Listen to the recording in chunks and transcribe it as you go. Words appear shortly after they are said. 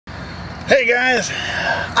Hey guys,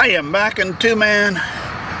 I am back in two-man.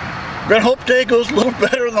 Gonna hope today goes a little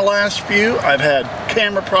better than the last few. I've had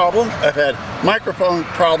camera problems, I've had microphone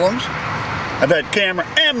problems, I've had camera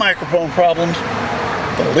and microphone problems,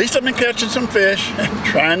 but at least I've been catching some fish and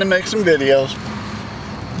trying to make some videos.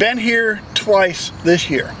 Been here twice this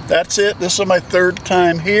year. That's it. This is my third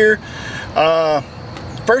time here.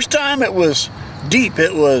 First time it was deep.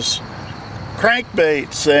 It was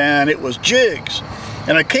crankbaits and it was jigs.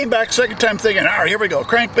 And I came back second time thinking, all right, here we go,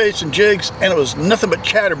 crankbaits and jigs, and it was nothing but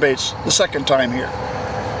chatterbaits the second time here.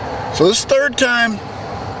 So this third time,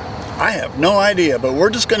 I have no idea, but we're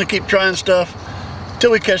just gonna keep trying stuff till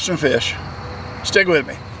we catch some fish. Stick with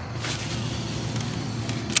me.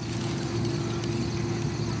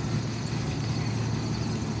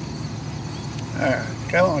 All right,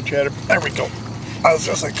 come on, chatterbait. There we go. I was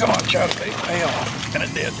just like, come on, chatterbait, pay off. And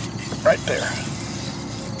it did, right there.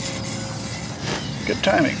 Good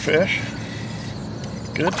timing, fish.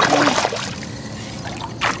 Good timing.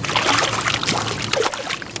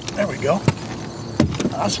 There we go.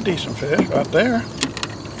 That's a decent fish right there.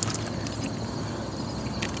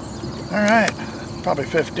 All right, probably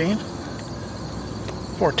 15,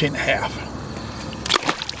 14 and a half.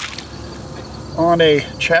 On a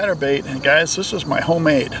chatterbait, and guys, this is my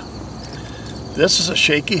homemade. This is a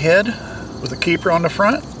shaky head with a keeper on the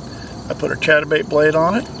front. I put a chatterbait blade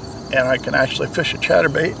on it, and I can actually fish a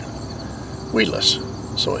chatterbait weedless.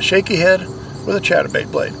 So a shaky head with a chatterbait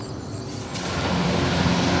blade.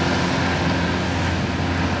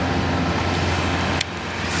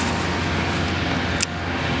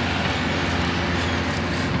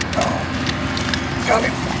 Oh, got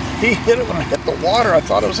him. He hit it when I hit the water. I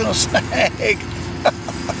thought it was in a snag.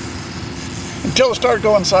 Until it started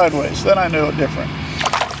going sideways, then I knew it different.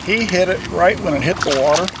 He hit it right when it hit the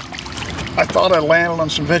water. I thought I landed on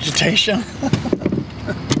some vegetation.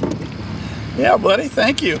 Yeah, buddy,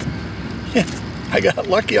 thank you. Yeah, I got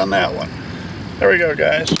lucky on that one. There we go,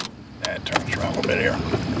 guys. That turns around a little bit here.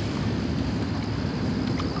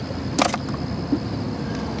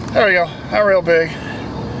 There we go, not real big.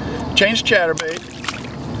 Changed chatterbait.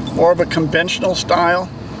 More of a conventional style.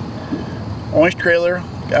 Orange trailer,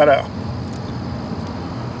 got a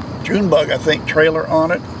June bug, I think, trailer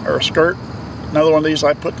on it, or a skirt. Another one of these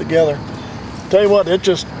I put together. Tell you what,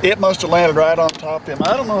 it must have landed right on top of him.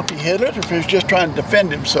 I don't know if he hit it or if he was just trying to defend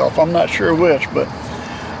himself. I'm not sure which, but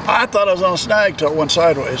I thought I was on a snag till it went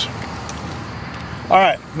sideways. All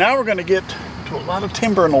right, now we're gonna get to a lot of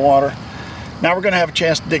timber in the water. Now we're gonna have a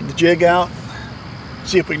chance to dig the jig out,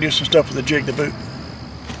 see if we can do some stuff with the jig to boot.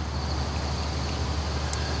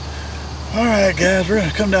 All right, guys, we're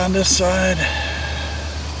gonna come down this side.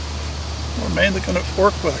 We're mainly gonna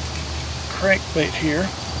work with a crankbait here.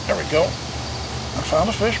 There we go. I found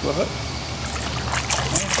a fish with it.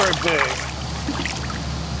 Ain't very big,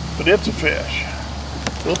 but it's a fish.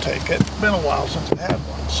 We'll take it. It's been a while since I've had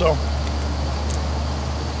one, so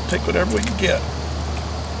take whatever we can get.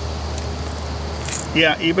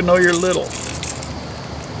 Yeah, even though you're little.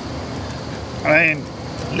 I ain't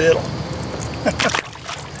little.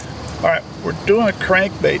 All right, we're doing a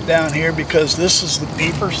crankbait down here because this is the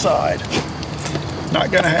deeper side.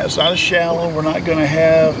 It's not as shallow. We're not going to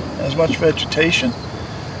have as much vegetation.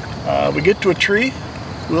 We get to a tree,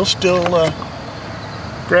 we'll still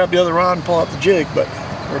grab the other rod and pull out the jig, but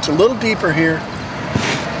where it's a little deeper here,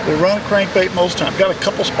 we run a crankbait most times. Got a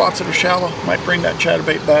couple spots that are shallow, might bring that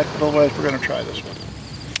chatterbait back, but otherwise we're going to try this one.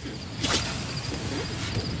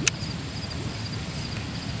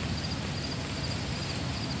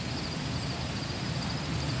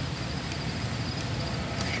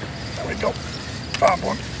 There we go. Found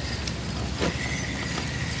one.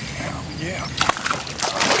 Yeah.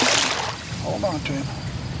 Hold on to him.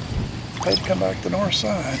 Paid to come back to the north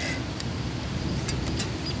side.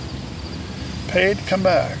 Paid to come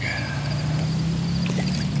back.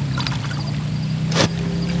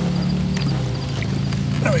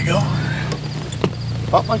 There we go.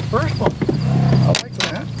 About like the first one. I like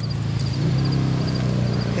that.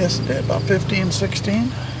 Yes, about 15,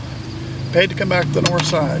 16. Paid to come back to the north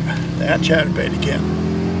side. That chatterbait again.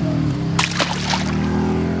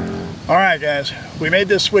 All right, guys, we made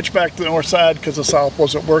this switch back to the north side because the south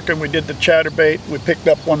wasn't working. We did the chatterbait, we picked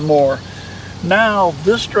up one more. Now,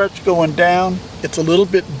 this stretch going down, it's a little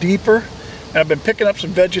bit deeper, and I've been picking up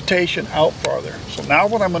some vegetation out farther. So now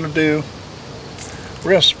what I'm gonna do,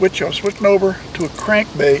 we're gonna switch over to a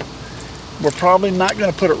crankbait. We're probably not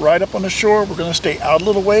gonna put it right up on the shore. We're gonna stay out a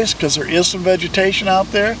little ways because there is some vegetation out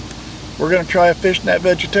there. We're gonna try fishing that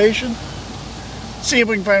vegetation, see if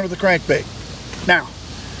we can find it with the crankbait. Now,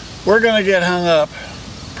 we're gonna get hung up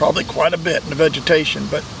probably quite a bit in the vegetation,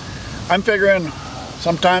 but I'm figuring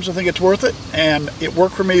sometimes I think it's worth it, and it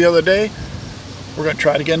worked for me the other day. We're going to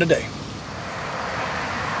try it again today.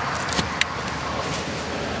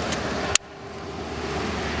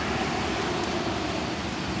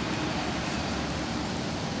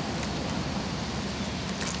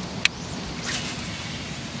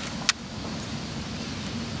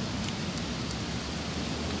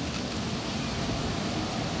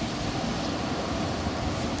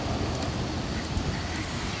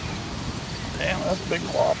 Damn, that's a big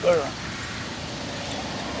glob there.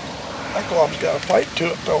 That glob's got a fight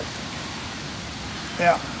to it though.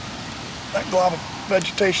 Yeah, that glob of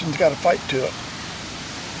vegetation's got a fight to it.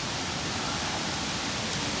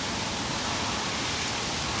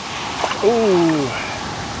 Ooh,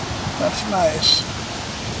 that's nice.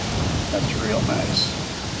 That's real nice.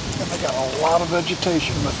 And they got a lot of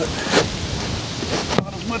vegetation with it.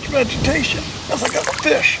 Not as much vegetation as I got the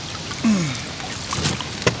fish.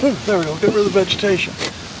 Ooh, there we go, get rid of the vegetation.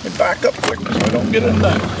 Let me back up quick so I don't get in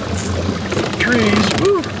the trees.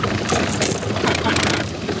 Woo.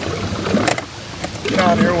 Get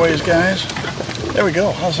out here a ways, guys. There we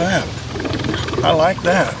go, how's that? I like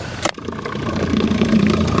that.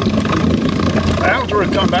 Now we're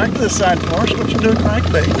gonna come back to this side for us. What you doing,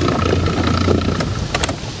 crankbait?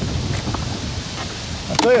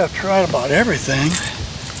 I tell you, I've tried about everything.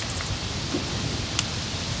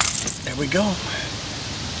 There we go.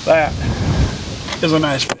 That is a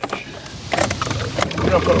nice fish. We're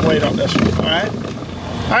gonna put a weight on this one, all right?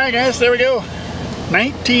 All right, guys, there we go.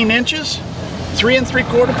 19 inches, 3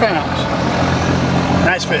 3/4 pounds.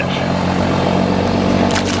 Nice fish.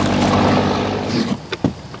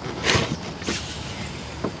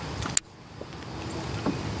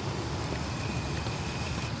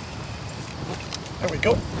 There we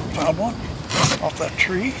go, found one off that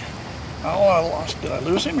tree. Oh, I lost, did I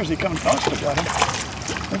lose him or is he coming? Oh, I still got him.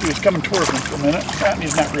 I think he was coming towards me for a minute. And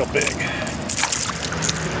he's not real big.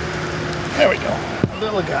 There we go, a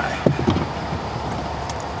little guy.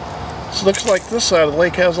 So looks like this side of the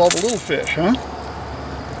lake has all the little fish, huh?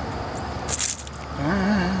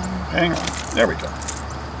 Hang on, there we go.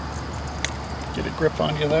 Get a grip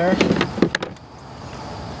on you there.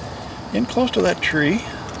 In close to that tree. I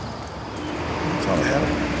thought I had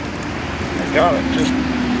it. I got it, just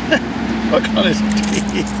look on his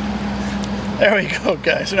teeth. There we go,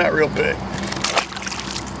 guys. They're not real big.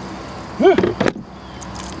 Whew.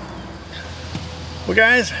 Well,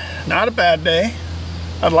 guys, not a bad day.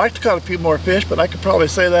 I'd like to caught a few more fish, but I could probably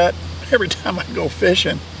say that every time I go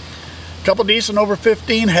fishing. A couple decent over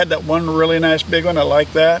 15. Had that one really nice big one. I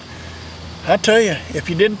like that. I tell you,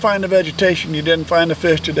 if you didn't find the vegetation, you didn't find the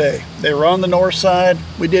fish today. They were on the north side.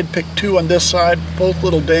 We did pick 2 on this side, both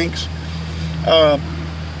little dinks.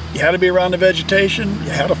 You had to be around the vegetation. You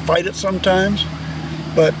had to fight it sometimes,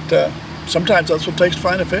 but sometimes that's what it takes to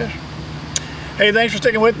find a fish. Hey, thanks for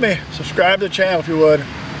sticking with me. Subscribe to the channel if you would.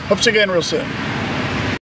 Hope to see you again real soon.